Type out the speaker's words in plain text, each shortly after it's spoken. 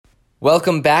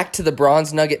Welcome back to the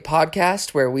Bronze Nugget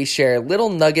Podcast, where we share little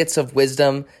nuggets of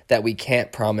wisdom that we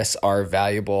can't promise are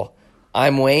valuable.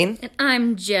 I'm Wayne. And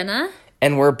I'm Jenna.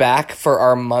 And we're back for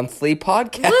our monthly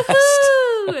podcast.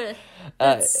 Woohoo!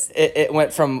 It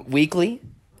went from weekly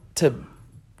to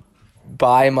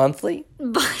bi-monthly.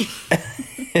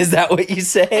 Is that what you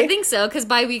say? I think so, because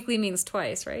bi-weekly means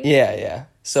twice, right? Yeah.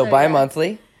 So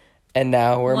bi-monthly, and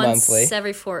now we're monthly. Once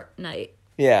every fortnight.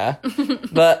 Yeah.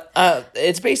 But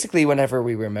it's basically whenever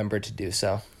we remember to do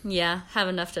so. Yeah, have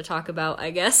enough to talk about,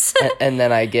 I guess. and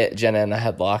then I get Jenna in a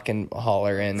headlock and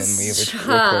holler in, and we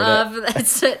record it.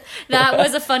 That's it. That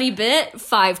was a funny bit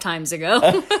 5 times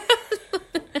ago.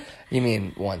 You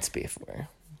mean once before?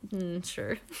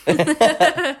 Sure.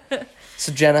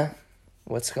 So Jenna,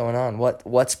 what's going on?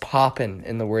 What's poppin',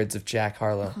 in the words of Jack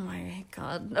Harlow? Oh my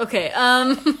god. Okay.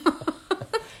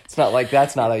 It's not like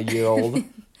that's not a year old.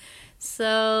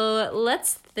 So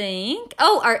let's think.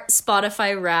 Oh, our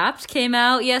Spotify Wrapped came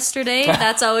out yesterday.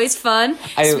 That's always fun.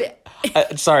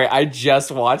 Sorry, I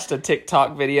just watched a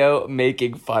TikTok video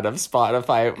making fun of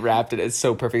Spotify Wrapped, and it's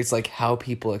so perfect. It's like how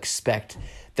people expect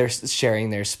they're sharing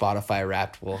their Spotify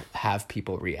Wrapped will have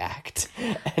people react.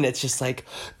 And it's just like,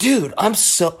 dude,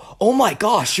 oh my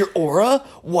gosh, your aura?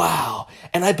 Wow.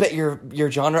 And I bet your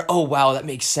genre, oh wow, that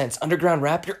makes sense. Underground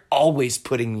rap, you're always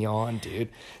putting me on, dude.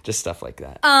 Just stuff like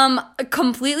that.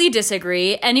 Completely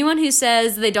disagree. Anyone who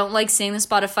says they don't like seeing the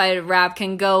Spotify Wrap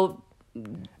can go...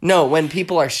 No, when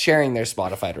people are sharing their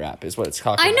Spotify Wrap is what it's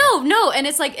talking about. No, and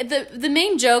it's like the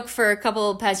main joke for a couple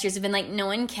of past years have been like, no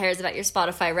one cares about your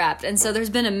Spotify Wrapped, and so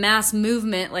there's been a mass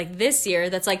movement like this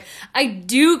year that's like, I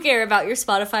do care about your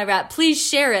Spotify Wrapped. Please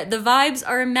share it. The vibes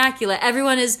are immaculate.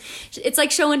 It's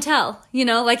like show and tell,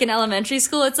 like in elementary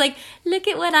school. It's like, look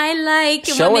at what I like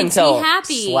and what makes me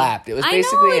happy. Slapped. It was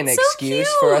basically an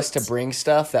excuse for us to bring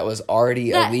stuff that was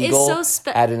already illegal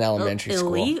at an elementary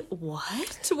school.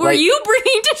 What? Were you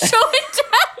bringing to show and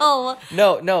tell?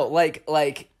 No,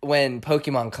 like when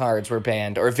Pokemon cards were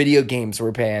banned or video games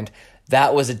were banned,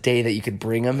 that was a day that you could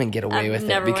bring them and get away with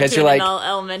it because you're like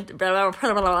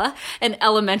an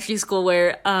elementary school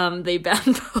where they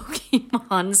banned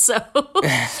Pokemon. So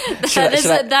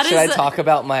should I talk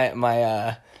about my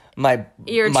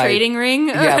trading ring?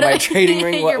 Yeah, my trading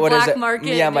ring. What black is it?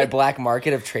 Market. Yeah, my black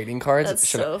market of trading cards. That's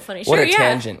so funny. What a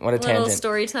tangent. Little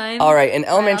story time. All right, in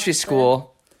elementary school,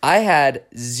 I had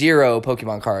 0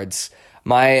 Pokemon cards.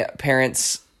 My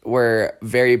parents were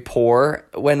very poor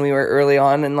when we were early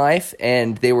on in life,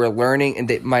 and they were learning.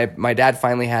 And my dad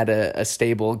finally had a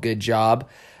stable, good job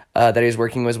that he was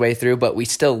working his way through, but we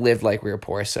still lived like we were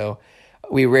poor, so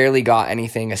we rarely got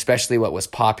anything, especially what was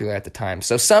popular at the time.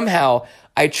 So somehow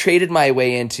I traded my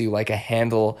way into like a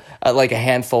handful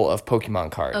of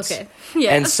Pokemon cards. Okay.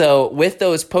 Yeah. And so with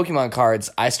those Pokemon cards,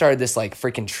 I started this like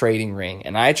freaking trading ring,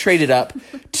 and I traded up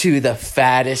to the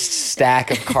fattest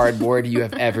stack of cardboard you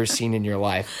have ever seen in your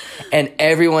life. And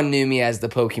everyone knew me as the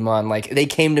Pokemon. Like they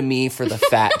came to me for the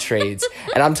fat trades,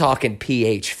 and I'm talking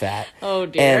PH fat. Oh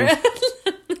dear.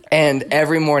 And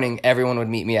every morning, everyone would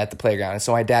meet me at the playground. And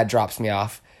so my dad drops me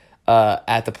off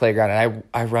at the playground, and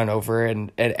I run over, and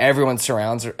everyone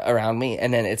surrounds around me.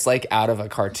 And then it's like out of a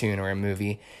cartoon or a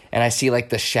movie. And I see like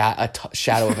the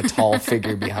shadow of a tall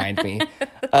figure behind me.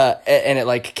 And it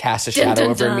like casts a shadow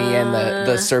over me and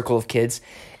the circle of kids.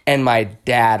 And my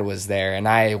dad was there. And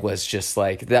I was just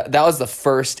like, that was the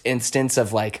first instance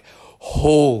of like,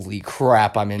 holy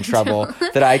crap, I'm in trouble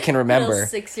that I can remember.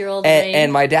 6-year-old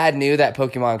and my dad knew that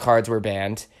Pokemon cards were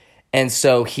banned, and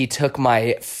so he took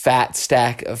my fat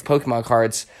stack of Pokemon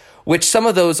cards, which some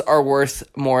of those are worth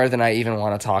more than I even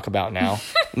want to talk about now.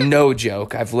 No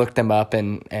joke. I've looked them up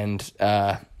and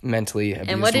mentally abused myself.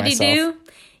 And what did he do?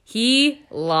 He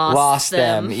lost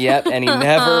them. Yep, and he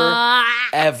never,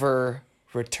 ever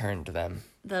returned them.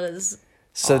 That is...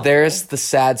 So there's the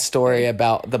sad story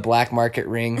about the black market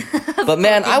ring. But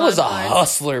man, I was a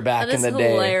hustler back in the day. That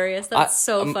is hilarious. That's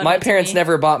so funny. My parents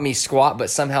never bought me squat, but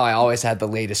somehow I always had the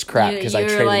latest crap because I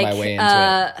traded my way into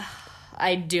it.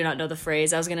 I do not know the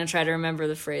phrase. I was going to try to remember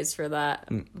the phrase for that,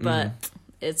 but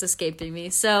it's escaping me.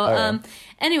 So,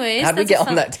 anyways. How'd we get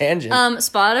on that tangent?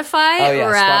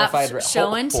 Spotify Wrapped,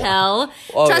 show and tell.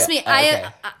 Trust me,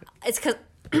 it's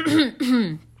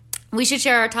because... We should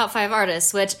share our top 5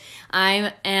 artists, which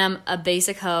I am a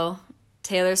basic hoe.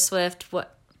 Taylor Swift,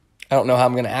 what? I don't know how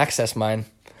I'm going to access mine.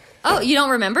 Oh, you don't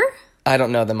remember? I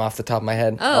don't know them off the top of my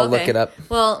head. Oh, I'll look it up.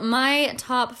 Well, my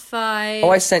top 5...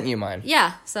 Oh, I sent you mine.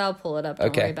 Yeah, so I'll pull it up.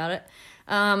 Don't worry about it.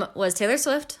 Was Taylor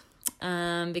Swift,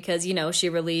 because, she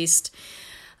released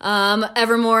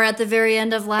Evermore at the very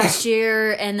end of last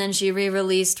year, and then she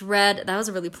re-released Red. That was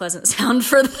a really pleasant sound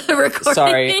for the recording.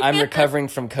 Sorry, I'm recovering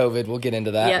from COVID. We'll get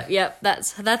into that. Yep.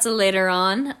 That's a later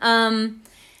on.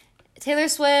 Taylor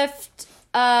Swift.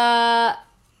 Are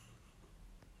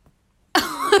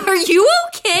you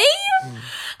okay?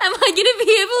 Am I gonna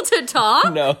be able to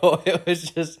talk? No, it was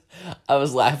just, I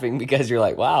was laughing because you're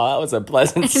like, wow, that was a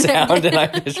pleasant sound, and I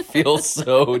just feel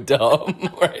so dumb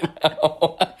right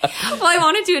now. Well, I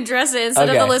wanted to address it instead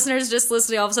of the listeners just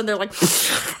listening. All of a sudden, they're like,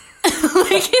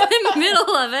 like in the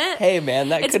middle of it. Hey, man,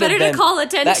 that it's could have been... better to call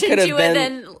attention to it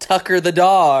than... Tucker the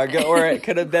dog, or it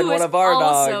could have been one of our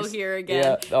dogs. Also here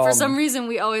again. Yeah, for some reason,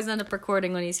 we always end up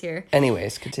recording when he's here.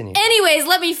 Anyways, continue. Anyways,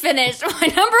 let me finish. My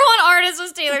number one artist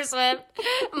was Taylor Swift.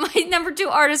 My number two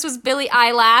artist was Billie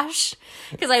Eilish,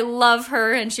 because I love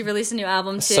her, and she released a new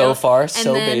album too. So far, and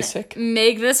so then basic.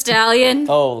 Meg Thee Stallion.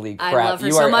 Holy crap! I love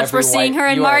her so much. We're seeing her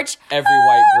in March. Every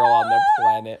white girl on the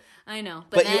planet. I know,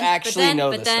 but you actually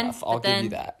know the stuff. I'll give you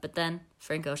that. But then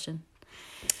Frank Ocean.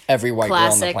 Every white girl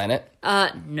on the planet?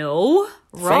 No.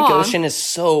 Wrong. Frank Ocean is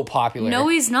so popular. No,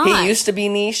 he's not. He used to be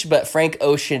niche, but Frank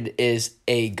Ocean is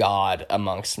a god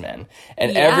amongst men.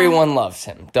 And everyone loves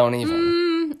him. Don't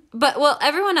even. But, well,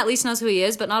 everyone at least knows who he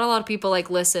is, but not a lot of people,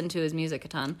 listen to his music a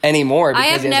ton. Anymore. I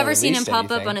have never seen him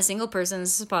pop up on a single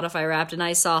person's Spotify Wrapped, and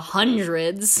I saw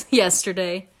hundreds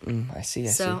yesterday. I see.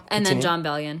 And then John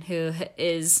Bellion,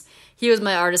 he was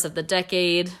my artist of the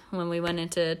decade. When we went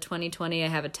into 2020, I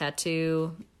have a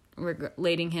tattoo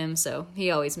relating him, so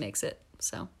he always makes it.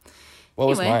 So, what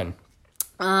was mine?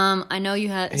 I know you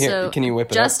had. Here, can you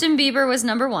whip it Justin Bieber was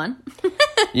number one.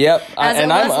 Yep,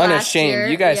 and I'm unashamed.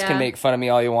 You guys can make fun of me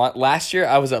all you want. Last year,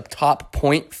 I was a top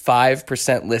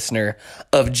 0.5% listener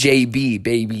of JB,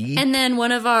 baby. And then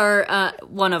one of our,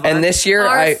 and this year,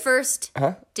 our first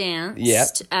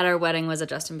dance at our wedding was a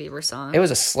Justin Bieber song. It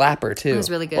was a slapper too. It was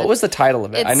really good. What was the title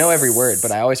of it? I know every word,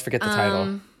 but I always forget the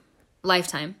title.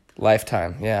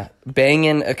 Lifetime, yeah.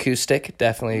 Bangin' acoustic.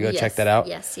 Definitely go check that out.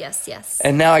 Yes.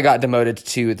 And now I got demoted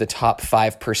to the top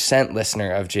 5%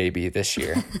 listener of JB this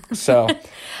year. So,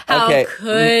 How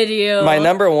could you? My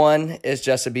number one is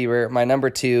Justin Bieber. My number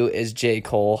two is J.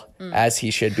 Cole, as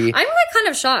he should be. I'm kind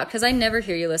of shocked because I never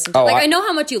hear you listen to him. I know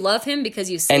how much you love him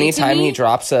because you say anytime to me. he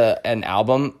drops an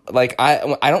album, I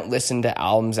don't listen to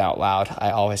albums out loud.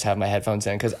 I always have my headphones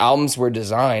in because albums were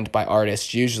designed by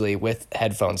artists usually with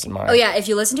headphones in mind. Oh yeah, if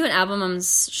you listen to an album on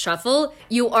shuffle,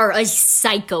 you are a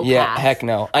psychopath. Yeah, heck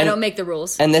no. I don't make the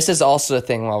rules. And this is also a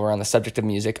thing while we're on the subject of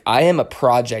music. I am a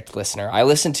project listener. I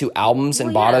listen to albums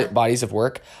and bodies of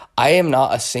work. I am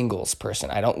not a singles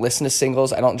person. I don't listen to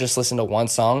singles. I don't just listen to one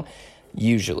song,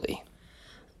 usually.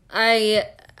 I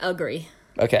agree.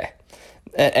 Okay.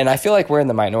 And I feel like we're in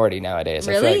the minority nowadays.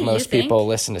 Really? I feel like most people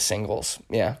listen to singles.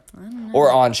 Yeah.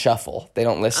 Or on shuffle. They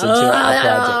don't listen to a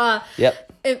project. Yep.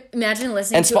 Imagine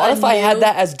listening and to Spotify had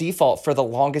that as default for the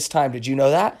longest time. Did you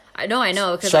know that? I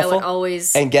know, because I would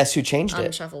always... And guess who changed it?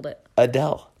 Unshuffled it.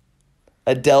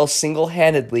 Adele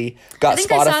single-handedly got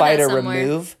Spotify to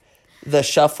remove the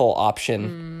shuffle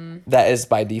option that is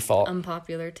by default.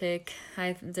 Unpopular take.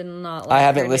 I did not like I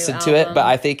haven't listened to it, but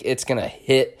I think it's going to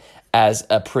hit as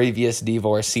a previous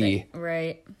divorcee.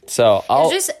 Right. So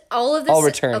I'll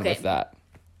return with that.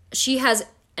 She has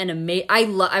an amazing...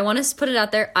 I want to put it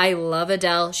out there. I love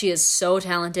Adele. She is so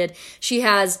talented. She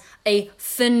has a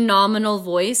phenomenal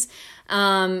voice.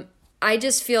 I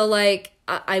just feel like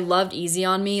I loved Easy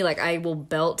on Me. I will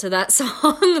belt to that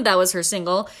song. That was her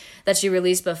single that she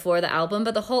released before the album.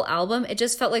 But the whole album, it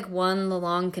just felt like one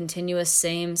long, continuous,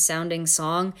 same sounding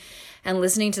song. And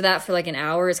listening to that for an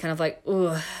hour is kind of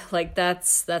ooh,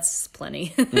 that's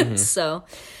plenty. Mm-hmm. So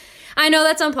I know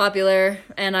that's unpopular.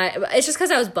 And it's just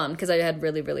because I was bummed because I had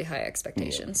really, really high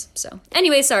expectations. Yeah. So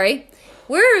anyway, sorry.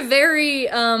 We're very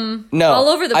all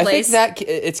over the place. I think that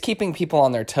it's keeping people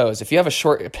on their toes. If you have a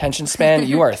short attention span,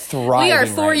 you are thriving. We are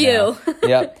for you.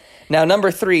 Yep. Now,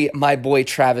 number 3, my boy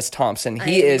Travis Thompson.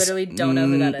 He is literally don't know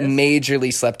who that is.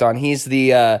 Majorly slept on. He's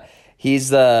the he's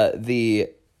the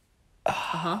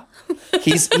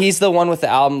he's the one with the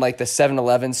album the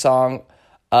 7-Eleven song.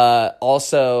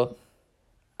 Also.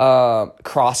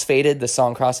 Crossfaded, the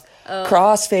song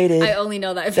Crossfaded. I only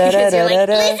know that because you're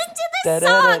listen to this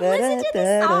song, listen to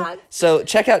this song. So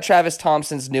check out Travis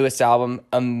Thompson's newest album,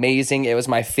 amazing. It was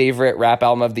my favorite rap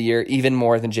album of the year, even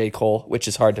more than J. Cole, which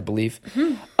is hard to believe.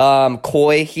 Mm-hmm.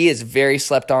 Koi, he is very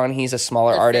slept on. He's a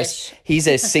smaller artist. Fish. He's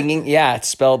a singing, it's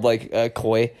spelled like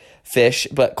koi, fish,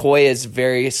 but Koi is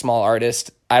very small artist.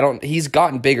 He's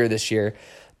gotten bigger this year,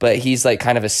 but he's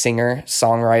kind of a singer,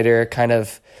 songwriter, kind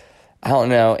of, I don't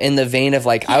know, in the vein of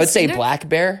I would say Black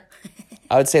Bear.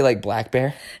 I would say like Black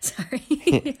Bear.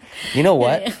 Sorry. You know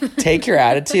what? Take your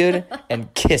attitude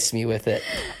and kiss me with it.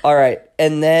 All right.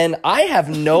 And then I have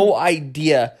no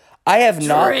idea. I have Drake?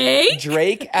 not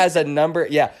Drake as a number.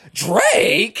 Yeah.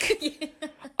 Drake?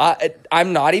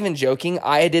 I'm not even joking.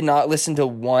 I did not listen to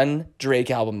one Drake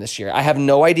album this year. I have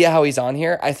no idea how he's on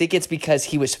here. I think it's because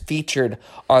he was featured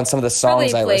on some of the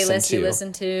songs I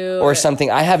listened to. Or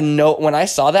something. I have when I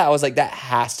saw that, I was like, that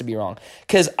has to be wrong.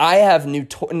 Because I have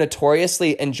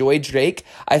notoriously enjoyed Drake.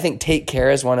 I think Take Care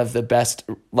is one of the best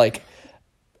like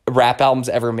rap albums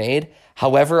ever made.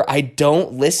 However, I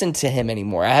don't listen to him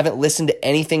anymore. I haven't listened to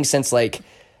anything since like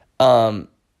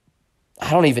I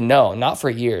don't even know. Not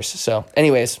for years. So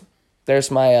anyways,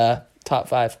 there's my top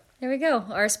 5. There we go.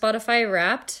 Our Spotify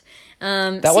Wrapped.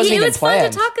 That wasn't even planned. It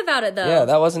was fun to talk about it, though. Yeah,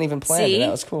 that wasn't even planned. And that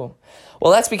was cool.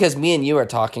 Well, that's because me and you are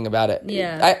talking about it.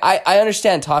 Yeah. I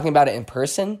understand talking about it in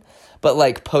person, but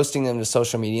like posting them to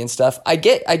social media and stuff. I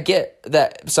get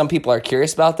that some people are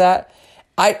curious about that.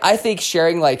 I think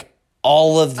sharing like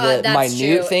all of the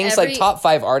minute things, like top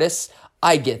 5 artists,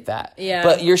 I get that. Yeah.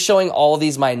 But you're showing all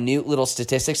these minute little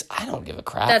statistics. I don't give a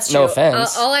crap. That's true. No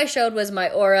offense. All I showed was my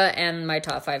aura and my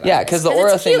top 5 Yeah, because the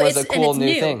aura thing was a cool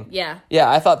new thing. Yeah. Yeah,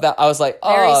 I thought that. I was like,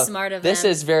 very smart of this them.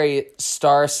 is very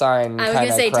star sign I was going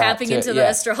to say tapping into the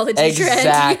astrology trend.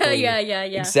 Exactly. Yeah.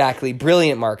 Exactly.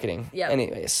 Brilliant marketing. Yeah.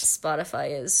 Anyways.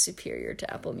 Spotify is superior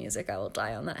to Apple Music. I will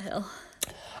die on that hill.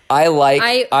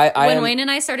 When Wayne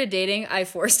and I started dating, I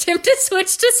forced him to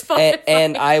switch to Spotify.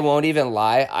 And I won't even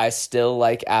lie, I still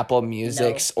like Apple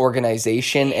Music's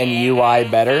organization and UI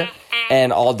better,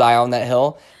 and I'll die on that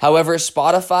hill. However,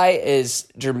 Spotify is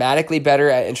dramatically better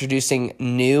at introducing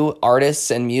new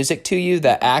artists and music to you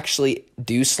that actually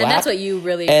do slap. And that's what you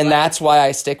really And like. That's why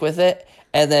I stick with it.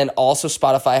 And then also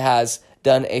Spotify has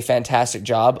done a fantastic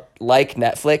job, like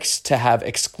Netflix, to have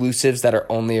exclusives that are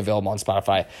only available on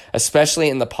Spotify, especially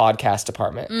in the podcast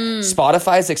department.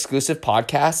 Spotify's exclusive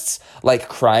podcasts, like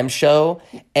Crime Show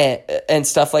and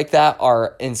stuff like that,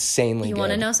 are insanely good. You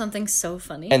want to know something so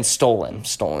funny? And Stolen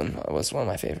was one of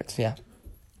my favorites, yeah.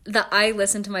 That I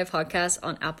listen to my podcast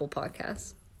on Apple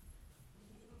Podcasts.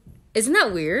 Isn't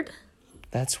that weird?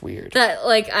 That's weird. That,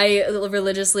 like, I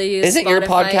religiously use Isn't your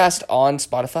podcast on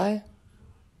Spotify?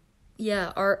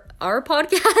 Yeah, our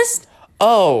podcast.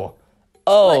 Oh,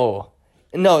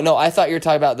 no! I thought you were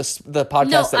talking about the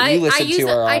podcast that you listen to.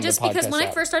 Are on the podcast because when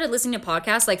I first started listening to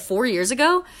podcasts like 4 years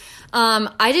ago,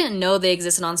 I didn't know they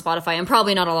existed on Spotify, and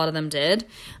probably not a lot of them did.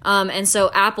 And so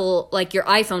Apple, like your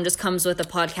iPhone, just comes with a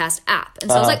podcast app,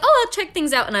 and so I was like, oh, I'll check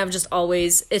things out, and I've just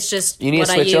always, it's just you need what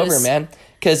to switch I use. over, man,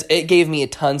 because it gave me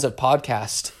tons of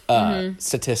podcast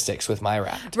statistics with my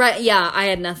Wrapped. Right? Yeah, I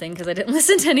had nothing because I didn't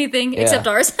listen to anything except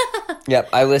ours. Yep,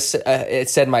 I listen. It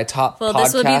said my top. Well, podcast,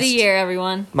 this will be the year,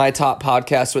 everyone. My top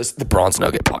podcast was the Bronze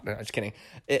Nugget podcast. No, just kidding.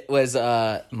 It was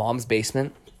Mom's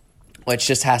Basement, which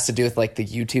just has to do with like the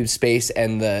YouTube space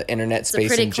and the internet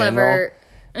space in general.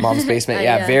 Mom's Basement,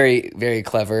 yeah, very, very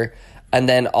clever. And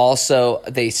then also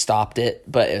they stopped it,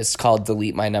 but it's called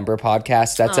Delete My Number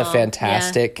podcast. That's a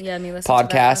fantastic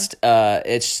podcast.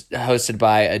 It's hosted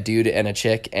by a dude and a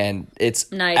chick, and it's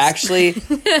actually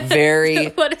very...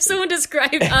 What if someone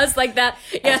described us like that?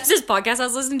 Yeah, it's this podcast I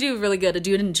was listening to, really good. A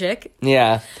dude and a chick.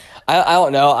 Yeah. I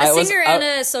don't know. A singer and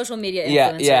a social media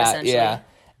influencer, essentially. Yeah.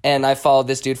 And I followed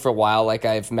this dude for a while. Like,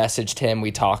 I've messaged him.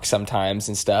 We talk sometimes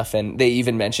and stuff. And they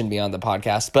even mentioned me on the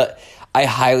podcast. But I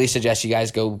highly suggest you guys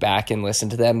go back and listen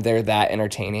to them. They're that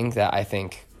entertaining that I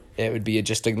think it would be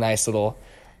just a nice little...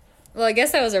 Well, I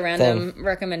guess that was a random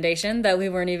recommendation that we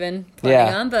weren't even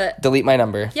planning on. But Delete My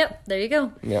Number. Yep, there you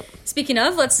go. Yep. Speaking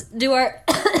of, let's do our...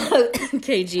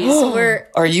 KGs.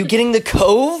 Are you getting the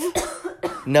Cove?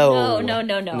 No. No.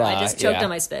 I just choked on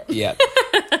my spit. Yeah.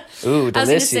 Ooh,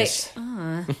 delicious.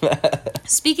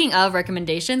 Speaking of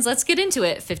recommendations, let's get into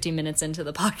it 15 minutes into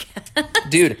the podcast.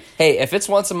 Dude, hey, if it's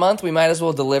once a month, we might as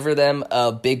well deliver them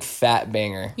a big fat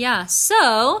banger. Yeah,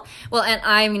 so, well, and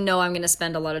I know I'm going to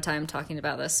spend a lot of time talking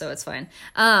about this, so it's fine.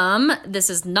 This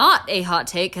is not a hot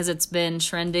take because it's been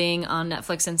trending on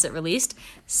Netflix since it released.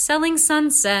 Selling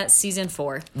Sunset Season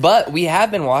 4. But we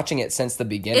have been watching it since the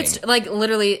beginning. It's like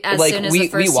literally as soon as the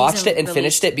first we watched season it and released.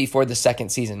 finished it before the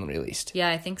second season released. Yeah,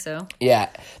 I think so. Yeah.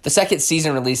 The second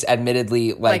season released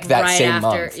admittedly like that right same after,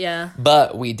 month. Yeah.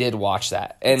 But we did watch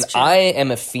that. And I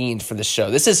am a fiend for the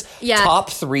show. This is top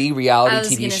 3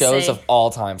 reality TV shows of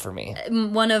all time for me.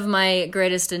 One of my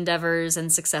greatest endeavors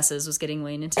and successes was getting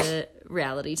Wayne into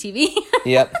reality TV.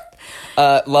 Yep.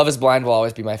 Love is Blind will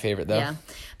always be my favorite though. Yeah.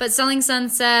 But Selling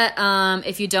Sunset,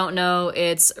 if you don't know,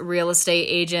 it's real estate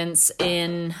agents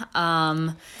in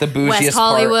the bougiest West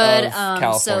Hollywood. part of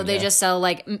California. So they just sell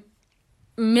like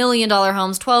 $1 million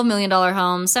homes, $12 million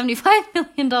homes, $75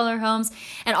 million homes,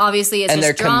 and obviously it's and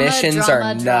just their commissions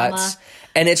are nuts. Drama.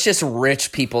 And it's just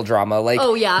rich people drama. Like,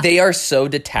 oh, yeah. They are so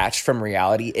detached from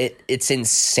reality. It's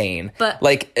insane. But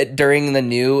like during the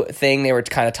new thing, they were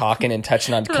kind of talking and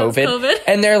touching on COVID.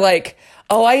 And they're like,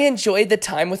 oh, I enjoyed the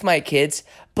time with my kids,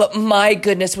 but my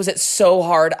goodness, was it so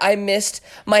hard. I missed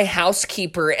my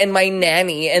housekeeper and my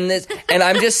nanny and this. And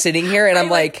I'm just sitting here and I'm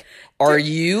like, are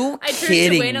you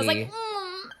kidding me? I was like,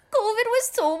 COVID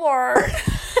was so hard.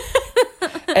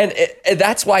 and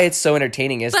that's why it's so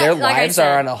enentertaining is their lives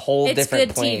are on a whole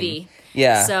different plane. It's good TV.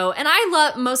 Yeah. So, and I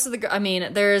love most of the, I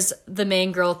mean, there's the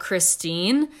main girl,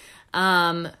 Christine,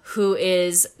 who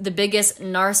is the biggest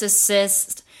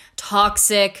narcissist,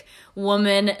 toxic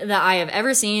woman that I have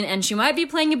ever seen, and she might be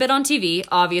playing a bit on TV,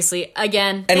 obviously.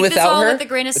 Again, and without her, with a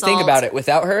grain of salt. Think about it.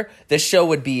 Without her, this show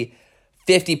would be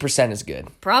 50% as good.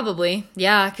 Probably,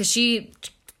 yeah, because she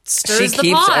stirs the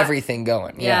keeps pot. everything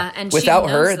going. Yeah, and without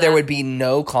her, that. there would be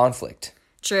no conflict.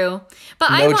 True,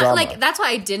 but no drama. Like that's why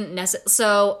I didn't necessarily.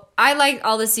 So I liked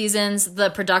all the seasons. The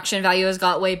production value has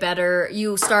got way better.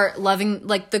 You start loving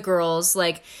like the girls,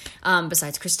 like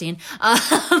besides Christine.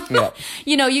 Yeah.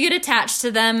 You know, you get attached to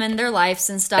them and their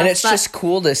lives and stuff. And it's just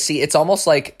cool to see. It's almost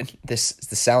like this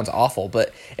sounds awful,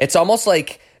 but it's almost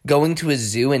like going to a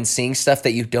zoo and seeing stuff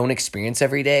that you don't experience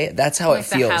every day. That's how it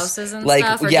feels. The houses and like,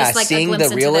 stuff, or yeah, just like seeing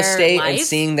the real estate and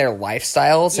seeing their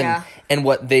lifestyles and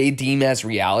what they deem as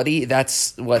reality.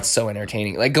 That's what's so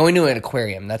entertaining. Like going to an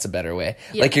aquarium, that's a better way.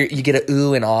 Yeah. Like you get a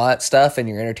ooh and awe at stuff and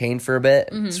you're entertained for a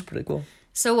bit. Mm-hmm. It's pretty cool.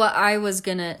 So what I was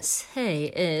gonna say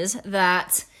is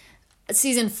that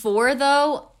season 4,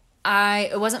 though,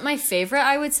 it wasn't my favorite,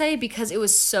 I would say, because it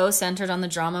was so centered on the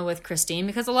drama with Christine,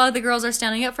 because a lot of the girls are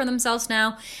standing up for themselves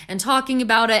now and talking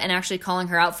about it and actually calling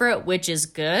her out for it, which is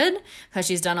good, because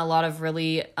she's done a lot of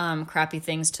really crappy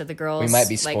things to the girls. We might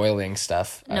be spoiling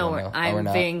stuff. No, I'm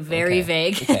being very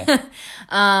vague. Okay.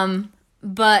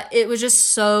 But it was just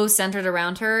so centered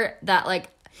around her that, like,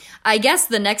 I guess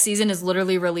the next season is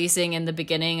literally releasing in the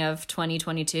beginning of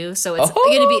 2022, so it's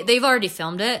going to be, they've already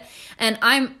filmed it, and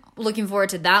I'm looking forward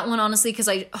to that one, honestly, because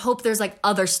I hope there's like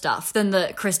other stuff than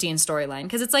the Christine storyline,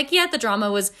 because it's like, yeah, the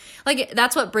drama was like,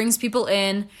 that's what brings people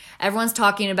in, everyone's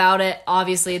talking about it,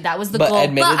 obviously that was the goal,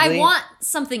 but I want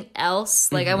something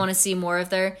else, like I want to see more of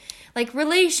their like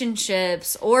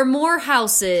relationships or more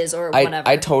houses or whatever.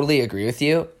 I totally agree with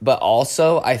you, but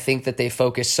also I think that they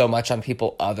focus so much on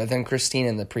people other than Christine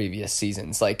in the previous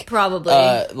seasons, like probably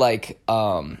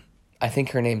I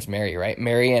think her name's Mary, right?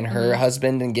 Mary and her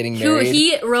husband and getting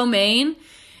married. Romaine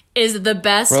is the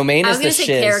best. Romaine is the shiz. I was going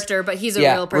to say character, but he's a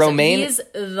real person. Romaine he's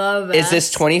the best. Is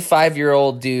this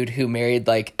 25-year-old dude who married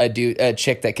like a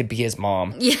chick that could be his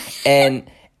mom. Yeah. And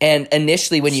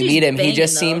initially when you meet him, he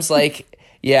just seems like,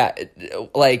 yeah,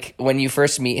 like when you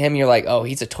first meet him, you're like, oh,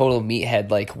 he's a total meathead.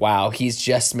 Like, wow, he's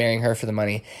just marrying her for the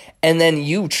money. And then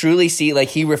you truly see like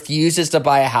he refuses to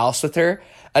buy a house with her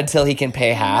until he can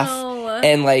pay half.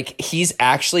 And like he's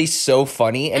actually so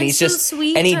funny, and he's so just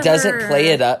sweet, and he doesn't play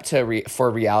it up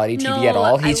for reality TV at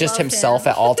all. He's just himself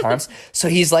at all times. So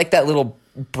he's like that little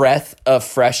breath of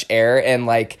fresh air and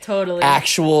like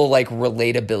actual like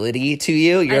relatability to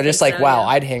you. You're just like, wow,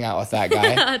 I'd hang out with that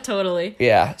guy. Totally.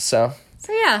 Yeah. So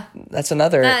yeah, that's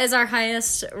another. That is our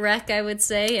highest rec, I would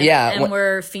say. And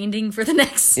we're fiending for the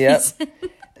next season.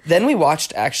 Then we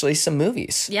watched actually some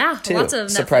movies. Yeah, too, lots of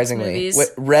Netflix surprisingly.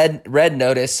 movies. Red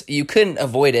Notice. You couldn't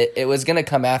avoid it. It was gonna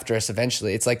come after us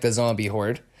eventually. It's like the zombie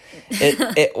horde.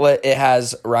 It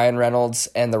has Ryan Reynolds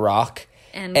and The Rock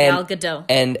and Gal Gadot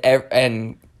and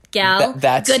Gal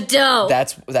Gadot.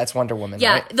 That's Wonder Woman.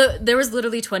 Yeah, right? There was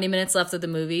literally 20 minutes left of the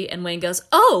movie, and Wayne goes,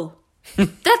 "Oh,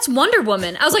 that's Wonder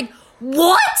Woman." I was like,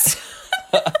 "What?"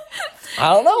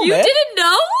 I don't know. You man. didn't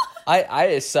know?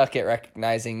 I just suck at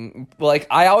recognizing. Like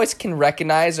I always can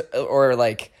recognize or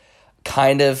like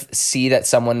kind of see that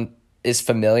someone is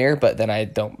familiar, but then I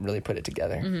don't really put it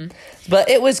together. Mm-hmm. But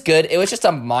it was good. It was just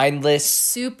a mindless,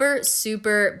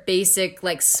 super basic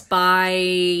like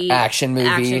spy action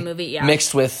movie, yeah,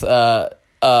 mixed with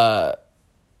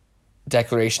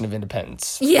Declaration of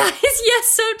Independence. Yes,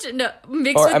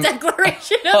 mixed with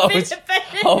Declaration of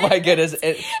Independence. Oh my goodness!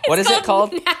 What is it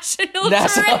called? National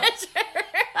Treasure.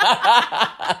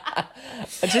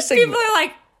 People are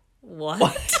like,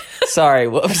 what? Sorry,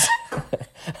 whoops.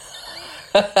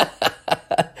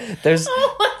 There's.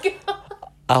 Oh my god!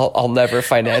 I'll never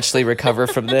financially recover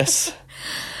from this.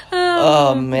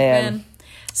 Oh man.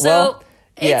 So.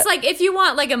 It's like, if you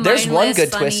want like a mindless, there's one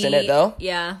good funny, twist in it though.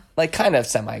 Yeah. Like kind of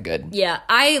semi-good. Yeah.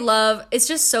 It's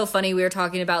just so funny we were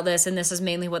talking about this, and this is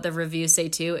mainly what the reviews say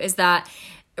too, is that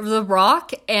The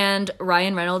Rock and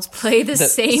Ryan Reynolds play the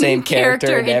same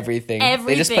character in and everything.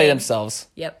 They just play themselves.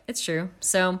 Yep, it's true.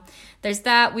 So there's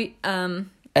that.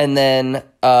 And then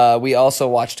we also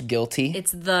watched Guilty.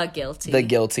 It's The Guilty. The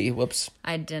Guilty. Whoops.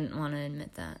 I didn't want to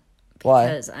admit that. Why?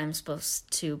 Because I'm supposed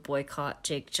to boycott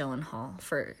Jake Gyllenhaal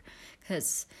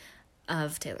because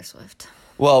of Taylor Swift.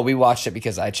 Well, we watched it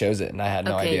because I chose it and I had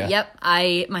no idea. Yep.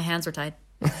 My hands were tied.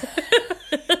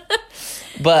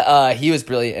 But he was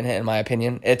brilliant in it, in my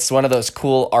opinion. It's one of those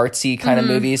cool, artsy kind of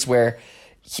movies where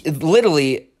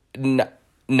literally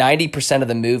 90% of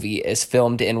the movie is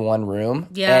filmed in one room.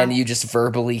 Yeah. And you just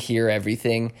verbally hear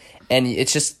everything. And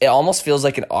it almost feels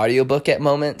like an audiobook at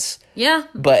moments. Yeah.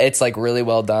 But it's like really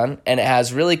well done. And it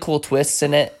has really cool twists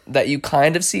in it that you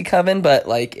kind of see coming, but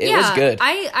like it was good.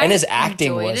 And his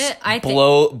acting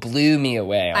blew me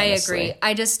away, honestly.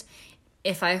 I agree.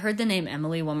 If I heard the name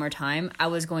Emily one more time, I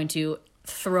was going to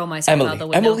throw myself out the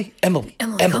window. Emily,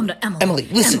 come to Emily. Emily,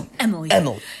 listen. Emily.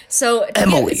 So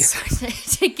Emily.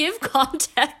 To give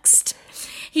context,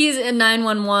 he's a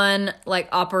 911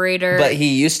 operator. But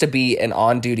he used to be an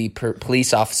on-duty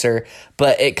police officer,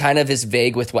 but it kind of is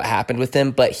vague with what happened with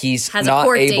him, but he's not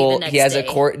able. He has a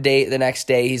court date the next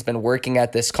day. He's been working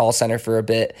at this call center for a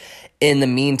bit in the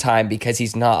meantime because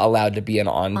he's not allowed to be an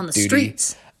on-duty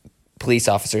police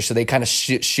officer. So they kind of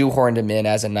shoehorned him in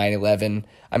as a 911.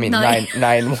 I mean,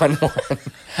 911.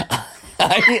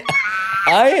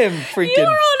 I am freaking. You're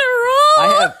on a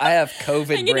roll. I have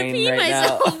COVID brain right now. I'm gonna pee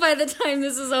myself by the time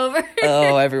this is over.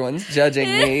 Oh, everyone's judging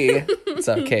me. It's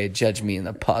okay, judge me in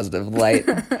a positive light.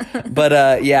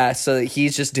 But yeah, so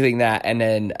he's just doing that, and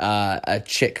then a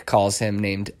chick calls him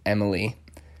named Emily.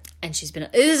 And this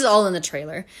is all in the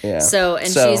trailer. Yeah. So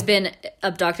she's been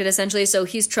abducted essentially. So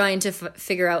he's trying to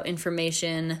figure out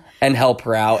information and help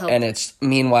her out. And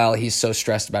meanwhile, he's so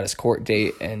stressed about his court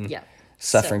date and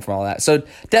suffering from all that. So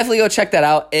definitely go check that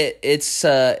out. It's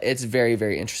very,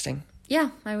 very interesting. Yeah,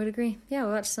 I would agree. Yeah,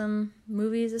 we watched some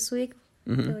movies this week.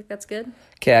 I feel like that's good.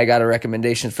 Okay, I got a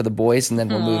recommendation for the boys and then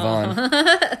we'll move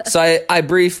on. So I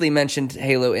briefly mentioned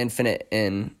Halo Infinite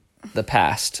in the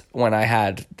past when I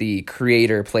had the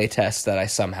creator playtest that I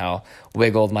somehow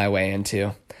wiggled my way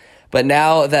into. But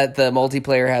now that the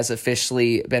multiplayer has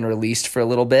officially been released for a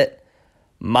little bit,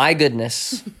 my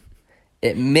goodness,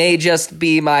 it may just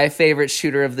be my favorite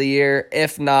shooter of the year,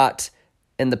 if not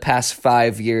in the past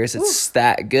 5 years. It's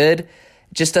that good. It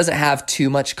just doesn't have too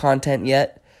much content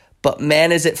yet. But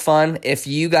man, is it fun. If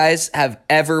you guys have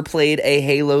ever played a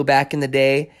Halo back in the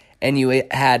day and you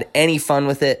had any fun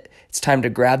with it, it's time to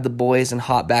grab the boys and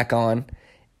hop back on.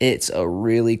 It's a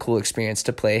really cool experience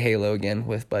to play Halo again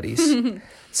with buddies.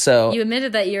 So you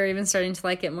admitted that you're even starting to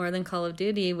like it more than Call of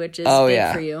Duty, which is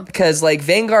big for you. Because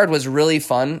Vanguard was really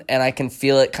fun, and I can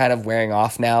feel it kind of wearing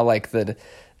off now,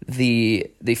 the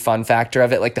fun factor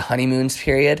of it, the honeymoons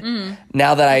period.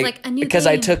 Now that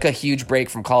I took a huge break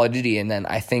from Call of Duty, and then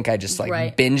I think I just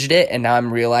binged it, and now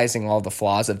I'm realizing all the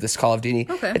flaws of this Call of Duty.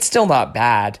 Okay. It's still not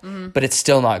bad, but it's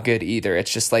still not good either.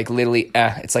 It's just literally,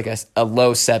 it's like a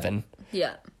low 7,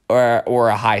 or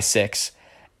a high 6,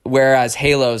 whereas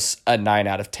Halo's a 9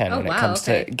 out of 10 when it comes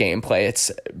to gameplay.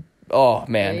 It's man,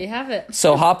 there you have it.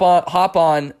 So hop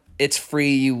on. It's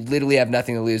free. You literally have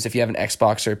nothing to lose. If you have an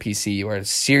Xbox or a PC, you are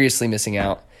seriously missing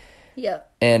out.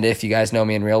 Yep. And if you guys know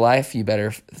me in real life, you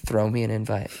better throw me an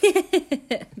invite.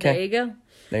 Okay. There you go.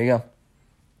 There you go.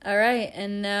 All right.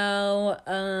 And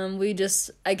now we just,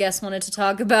 I guess, wanted to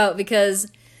talk about,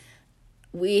 because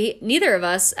neither of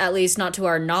us, at least not to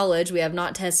our knowledge, we have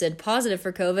not tested positive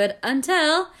for COVID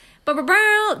until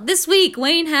this week.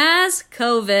 Wayne has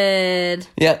COVID.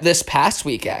 Yeah, this past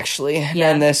week, actually.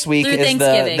 Yeah. And this week is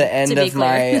the end of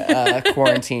my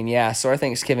quarantine. Yeah, so our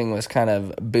Thanksgiving was kind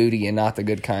of booty and not the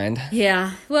good kind.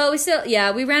 Yeah. Well,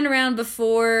 we ran around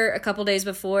a couple days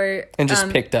before. And just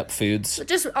picked up foods.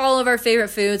 Just all of our favorite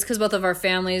foods, because both of our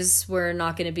families were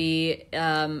not going to be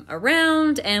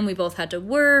around, and we both had to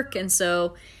work, and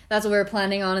so that's what we were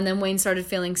planning on. And then Wayne started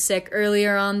feeling sick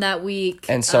earlier on that week.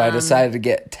 And so I decided to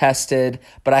get tested,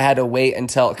 but I had to wait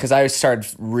because I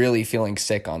started really feeling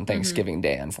sick on Thanksgiving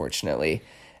Day, unfortunately.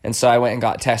 And so I went and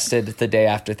got tested the day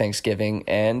after Thanksgiving,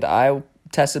 and I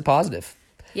tested positive.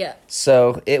 Yeah.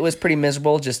 So it was pretty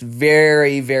miserable, just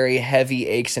very, very heavy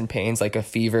aches and pains, like a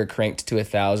fever cranked to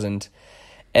 1,000.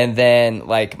 And then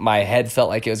my head felt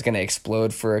like it was going to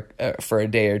explode for a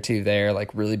day or two there,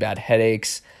 really bad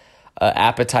headaches.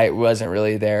 Appetite wasn't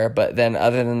really there, but then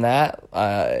other than that,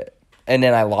 and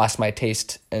then I lost my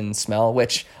taste and smell,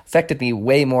 which affected me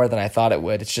way more than I thought it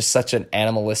would. It's just such an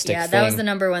animalistic thing. Yeah, that was the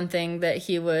number one thing that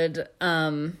he would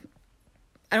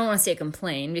I don't want to say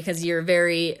complain because you're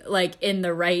very like in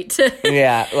the right.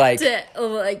 Yeah, like,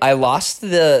 like I lost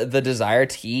the desire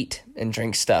to eat and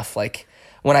drink stuff. Like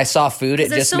when I saw food, it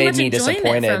just made me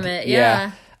disappointed. From it.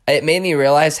 Yeah. It made me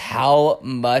realize how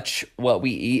much what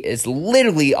we eat is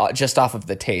literally just off of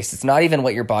the taste. It's not even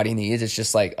what your body needs. It's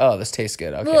just like, oh, this tastes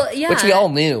good. Okay. Well, yeah. Which we all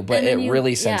knew, but it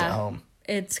really sent it home.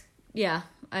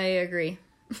 I agree.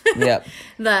 Yep.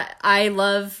 That I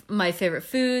love my favorite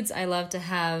foods. I love to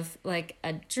have like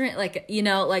a drink, like, you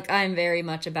know, like I'm very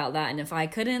much about that. And if I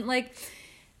couldn't like,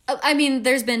 I mean,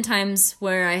 there's been times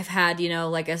where I've had, you know,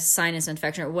 like a sinus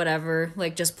infection or whatever,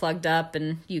 like just plugged up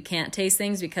and you can't taste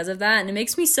things because of that. And it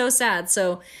makes me so sad.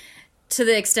 So to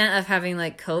the extent of having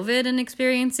like COVID and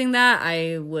experiencing that,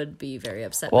 I would be very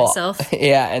upset myself.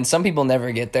 Yeah, and some people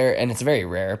never get there, and it's very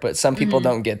rare, but some people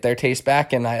don't get their taste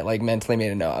back, and I like mentally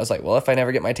made a note. I was like, well, if I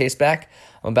never get my taste back,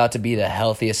 I'm about to be the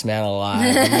healthiest man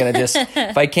alive. I'm going to just,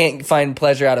 if I can't find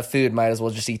pleasure out of food, might as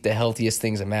well just eat the healthiest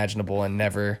things imaginable and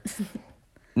never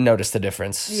notice the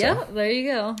difference. Yeah, so. There you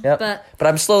go. Yep. But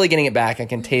I'm slowly getting it back. I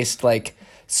can taste like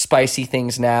spicy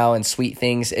things now and sweet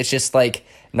things. It's just like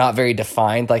not very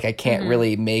defined. Like I can't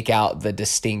really make out the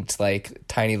distinct like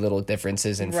tiny little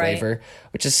differences in flavor,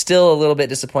 which is still a little bit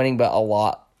disappointing, but a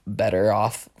lot better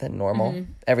off than normal.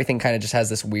 Everything kind of just has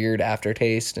this weird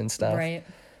aftertaste and stuff. Right.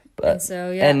 But and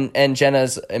so yeah. And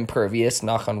Jenna's impervious,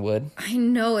 knock on wood. I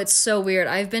know, it's so weird.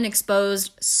 I've been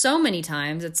exposed so many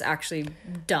times. It's actually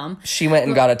dumb. She went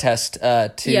and got a test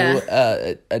a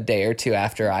day or two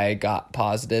after I got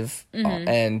positive,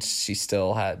 and she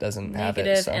still doesn't have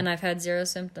it. So. And I've had 0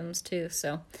 symptoms too.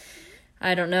 So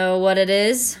I don't know what it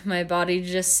is. My body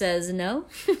just says no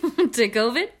to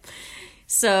COVID.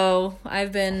 So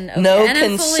I've been and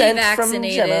I'm fully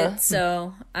vaccinated.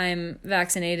 So I'm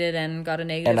vaccinated and got a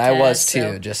negative test. And I was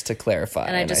too, just to clarify.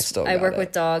 And I work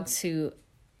with dogs who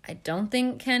I don't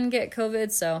think can get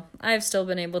COVID. So I've still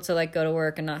been able to like go to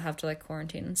work and not have to like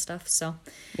quarantine and stuff. So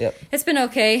it's been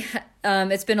okay.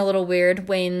 It's been a little weird.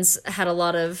 Wayne's had a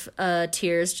lot of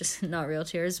tears, just not real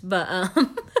tears, but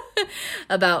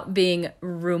about being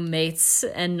roommates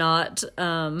and not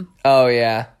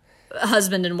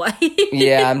husband and wife.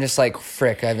 Yeah, I'm just like,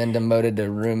 frick, I've been demoted to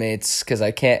roommates because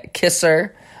I can't kiss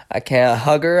her, I can't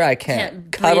hug her, I can't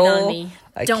cuddle. Breathe on me.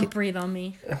 Don't breathe on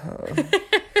me.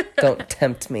 Don't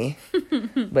tempt me.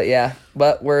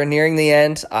 But we're nearing the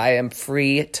end. I am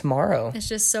free tomorrow. It's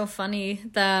just so funny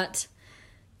that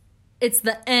it's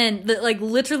the end, like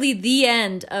literally the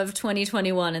end of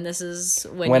 2021, and this is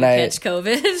when you catch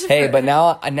COVID. Hey, but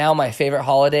now my favorite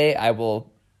holiday, I will...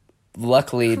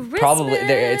 Luckily, Christmas probably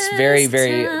it's very,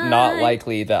 very time. not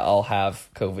likely that I'll have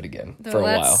COVID again for a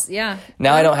while. Yeah.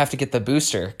 Now I don't have to get the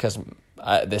booster because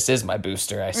this is my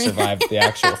booster. I survived the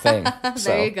actual thing.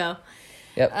 So. There you go.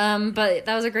 Yep. But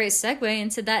that was a great segue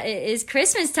into that. It is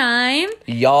Christmas time,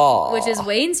 y'all, which is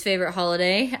Wayne's favorite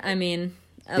holiday. I mean,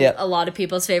 a lot of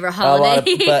people's favorite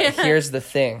holiday. But here's the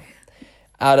thing: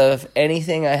 out of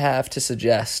anything I have to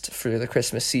suggest for the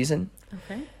Christmas season,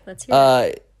 okay, let's hear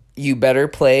it. You better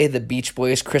play the Beach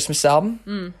Boys Christmas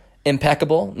album.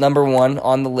 Impeccable. Number 1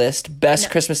 on the list.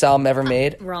 Best Christmas album ever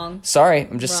made. Wrong. Sorry,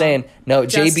 I'm just saying. No,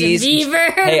 Justin JB's.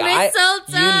 Bieber,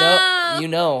 you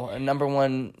know, a number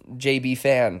 1 JB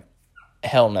fan.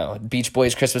 Hell no. Beach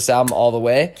Boys Christmas album all the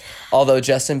way. Although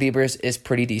Justin Bieber's is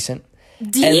pretty decent.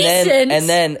 And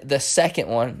then the second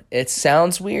one, it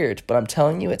sounds weird, but I'm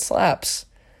telling you it slaps.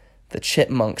 The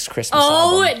Chipmunks Christmas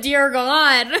album. Oh, dear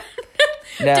God.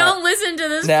 Now, don't listen to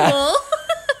this fool.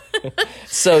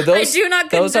 So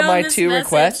those are my two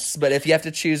requests, but if you have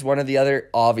to choose one or the other,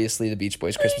 obviously the Beach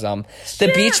Boys Christmas album.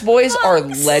 The Beach Boys are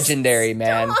legendary,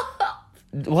 man.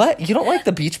 What? You don't like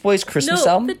the Beach Boys Christmas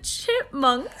album? The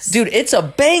Chipmunks. Dude, it's a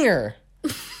banger.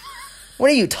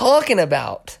 What are you talking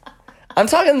about? I'm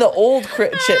talking the old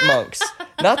Chipmunks,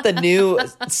 not the new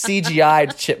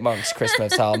CGI'd Chipmunks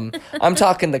Christmas album. I'm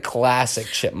talking the classic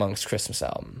Chipmunks Christmas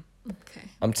album. Okay.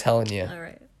 I'm telling you. All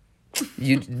right.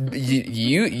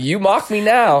 You mock me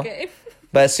now. Okay.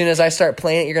 But as soon as I start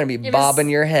playing it, you're gonna be bobbing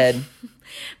your head.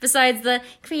 Besides the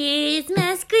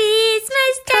Christmas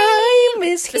time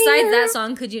is here. Besides that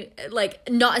song, could you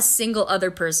not a single other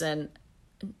person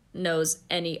knows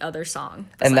any other song?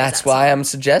 And that's why I'm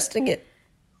suggesting it.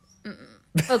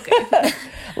 Okay.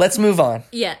 Let's move on.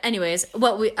 Yeah, anyways,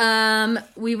 what we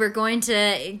were going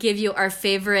to give you our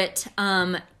favorite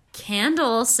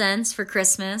candle scents for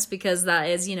Christmas, because that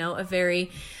is, a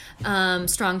very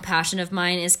strong passion of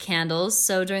mine is candles.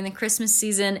 So during the Christmas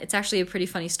season, it's actually a pretty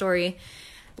funny story.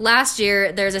 Last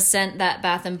year, there's a scent that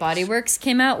Bath and Body Works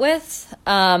came out with,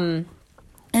 and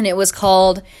it was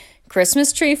called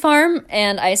Christmas Tree Farm,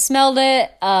 and I smelled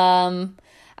it.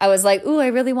 I was like, ooh, I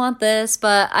really want this,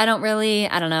 but I don't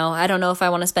know. I don't know if I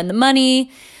want to spend the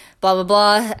money, blah, blah,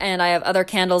 blah. And I have other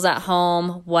candles at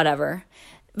home, whatever.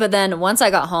 But then once I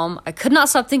got home, I could not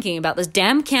stop thinking about this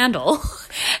damn candle.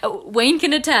 Wayne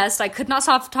can attest. I could not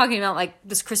stop talking about like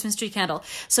this Christmas tree candle.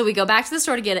 So we go back to the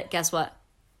store to get it. Guess what?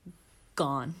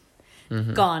 Gone.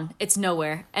 Gone. It's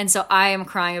nowhere. And so I am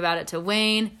crying about it to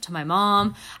Wayne, to my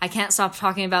mom. I can't stop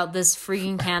talking about this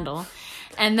freaking candle.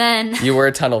 And then... You were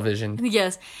tunnel vision.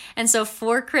 Yes. And so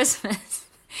for Christmas,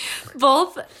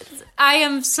 I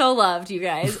am so loved, you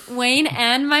guys. Wayne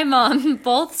and my mom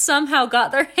both somehow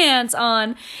got their hands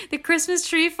on the Christmas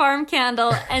Tree Farm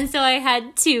candle, and so I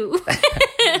had two.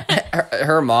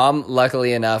 Her mom,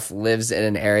 luckily enough, lives in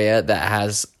an area that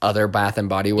has other Bath and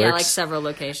Body Works. Yeah, like several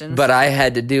locations. But I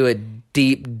had to do a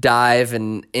deep dive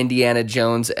and Indiana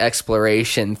Jones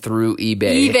exploration through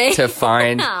eBay. To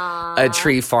find a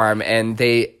tree farm, and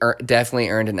they definitely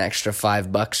earned an extra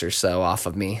 $5 or so off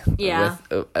of me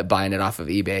with buying it off of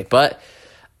eBay. But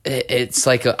it's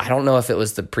like I don't know if it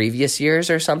was the previous years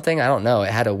or something. I don't know.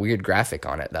 It had a weird graphic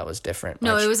on it that was different.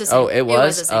 No, it was the same. Oh, it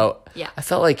was the same. Oh, yeah. I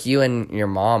felt like you and your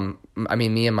mom. I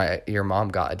mean, me and your mom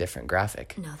got a different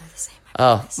graphic. No, they're the same.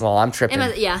 Oh, well, I'm tripping.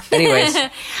 Yeah. Anyways.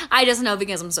 I just know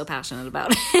because I'm so passionate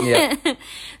about it. Yeah.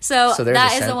 So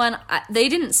that is the one. They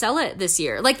didn't sell it this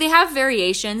year. Like, they have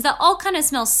variations that all kind of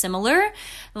smell similar.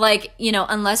 Like,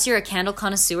 unless you're a candle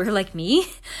connoisseur like me,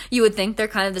 you would think they're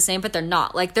kind of the same, but they're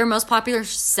not. Like, their most popular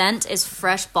scent is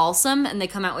fresh balsam, and they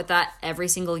come out with that every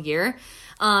single year.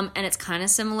 And it's kind of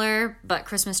similar, but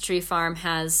Christmas Tree Farm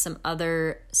has some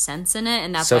other scents in it,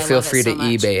 and that's why I love it so much. So feel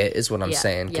free to eBay it, is what I'm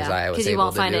saying, because I was able to do it. Because you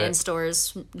won't find it in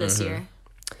stores this year.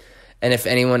 And if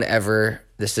anyone ever,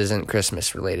 this isn't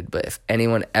Christmas related, but if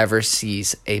anyone ever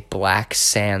sees a Black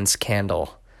Sands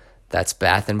candle, that's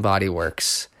Bath and Body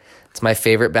Works. It's my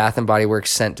favorite Bath and Body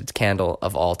Works scented candle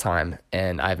of all time,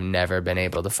 and I've never been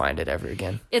able to find it ever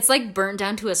again. It's like burnt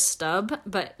down to a stub,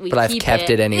 but I've kept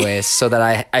it anyways, so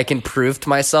that I can prove to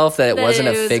myself that it wasn't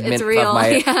a figment of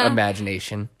my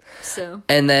imagination. So,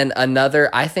 and then another,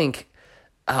 I think,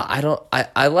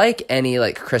 I like any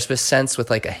like Christmas scents with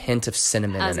like a hint of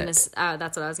cinnamon in it.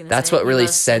 That's what I was gonna say. That's what really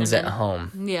sends it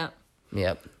home. Yeah.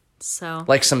 Yep. So,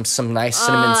 like some nice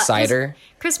cinnamon cider.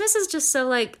 Christmas is just so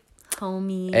like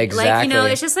homey. Exactly.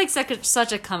 Like, it's just like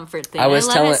such a comfort thing. I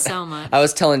love it so much. I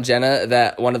was telling Jenna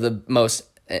that one of the most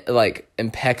like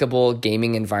impeccable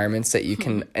gaming environments that you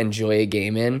can enjoy a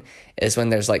game in is when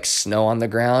there's like snow on the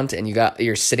ground and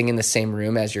you're sitting in the same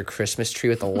room as your Christmas tree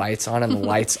with the lights on and the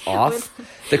lights off.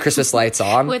 The Christmas lights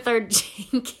on. With our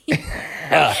janky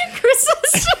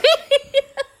Christmas tree.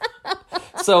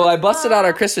 So I busted out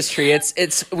our Christmas tree.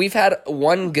 We've had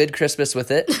one good Christmas with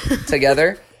it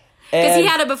together. Because he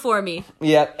had it before me.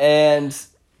 Yep, and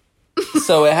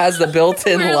so it has the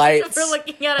built-in lights. We're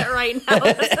looking at it right now.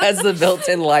 It has the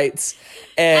built-in lights.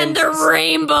 And the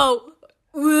rainbow.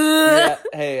 Yeah,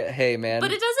 hey, man.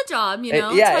 But it does a job,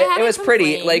 It was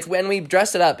pretty. Like, when we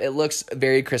dressed it up, it looks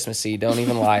very Christmassy, don't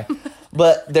even lie.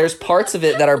 But there's parts of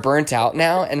it that are burnt out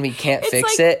now, and we can't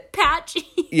fix it. Patchy.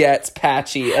 Yeah, it's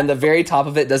patchy, and the very top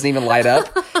of it doesn't even light up.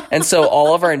 And so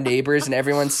all of our neighbors and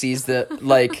everyone sees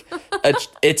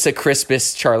it's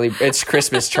Christmas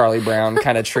Charlie Brown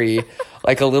kind of tree,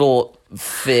 like a little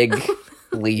fig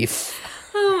leaf.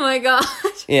 Oh my gosh.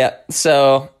 Yeah,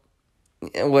 so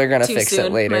we're gonna fix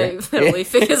it later. My little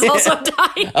fig is also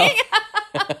dying.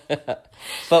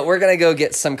 But we're gonna go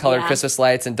get some colored Christmas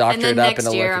lights and doctor it up, and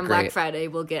it'll look great. Next year on Black Friday,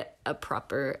 we'll get a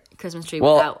proper Christmas tree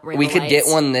without rainbow lights. We could get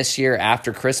one this year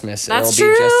after Christmas. That's It'll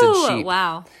true. be just as cheap.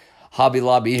 Wow. Hobby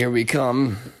Lobby, here we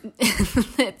come.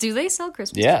 Do they sell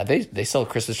Christmas? Yeah, they sell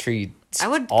Christmas trees I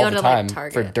would all go the to time like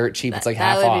Target for dirt cheap. It's like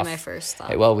half off. That would be my first thought.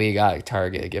 Hey, well, we got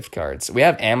Target gift cards. We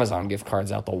have Amazon gift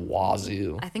cards out the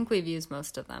wazoo. I think we've used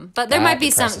most of them, but there might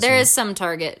be some. There is some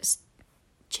Target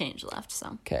change left.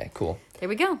 So okay, cool. There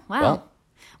we go. Wow. Well,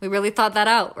 we really thought that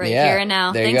out here and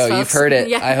now. There you go. Folks. You've heard it.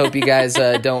 Yeah. I hope you guys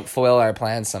don't foil our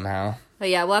plans somehow. But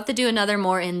yeah, we'll have to do another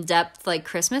more in-depth like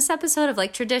Christmas episode of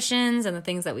like traditions and the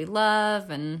things that we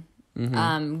love and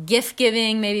gift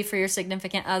giving maybe for your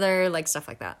significant other, like stuff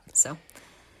like that. So.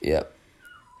 Yep.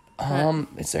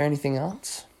 Is there anything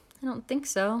else? I don't think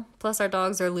so. Plus, our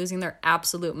dogs are losing their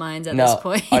absolute minds at this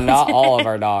point. Not all of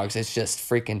our dogs. It's just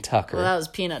freaking Tucker. Well, that was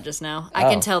Peanut just now. I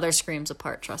can tell their screams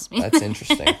apart. Trust me. That's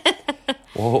interesting.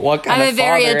 Well, what kind of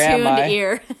father I have a very am I? attuned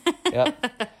ear.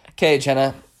 Yep. Okay,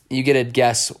 Jenna, you get to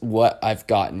guess what I've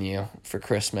gotten you for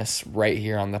Christmas right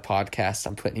here on the podcast.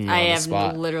 I'm putting you on the spot. I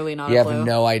have literally not a clue. You have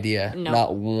no idea. No.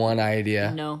 Not one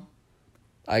idea. No.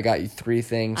 I got you 3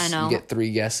 things. I know. You get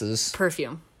 3 guesses.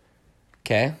 Perfume.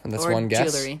 Okay, and that's one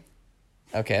guess. Jewelry.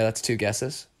 Okay, that's 2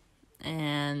 guesses.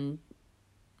 And,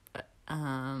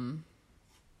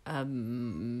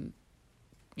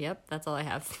 yep, that's all I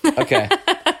have. Okay.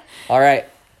 All right.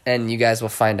 And you guys will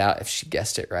find out if she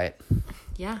guessed it right.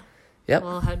 Yeah. Yep.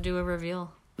 We'll have to do a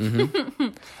reveal.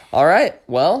 All right.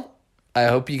 Well, I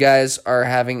hope you guys are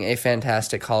having a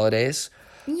fantastic holidays.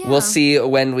 Yeah. We'll see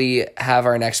when we have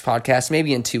our next podcast,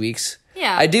 maybe in 2 weeks.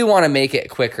 Yeah. I do want to make it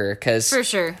quicker because For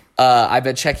sure. I've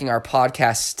been checking our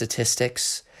podcast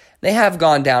statistics. They have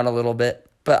gone down a little bit,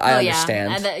 but I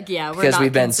understand. We're because not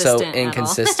we've been so consistent at all.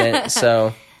 inconsistent.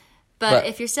 So, but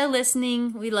if you're still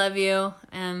listening, we love you.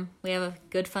 We have a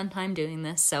good, fun time doing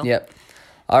this. So. Yep.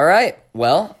 All right.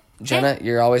 Well, Jenna,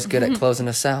 you're always good at closing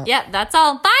us out. Yeah, that's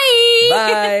all.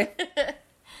 Bye. Bye.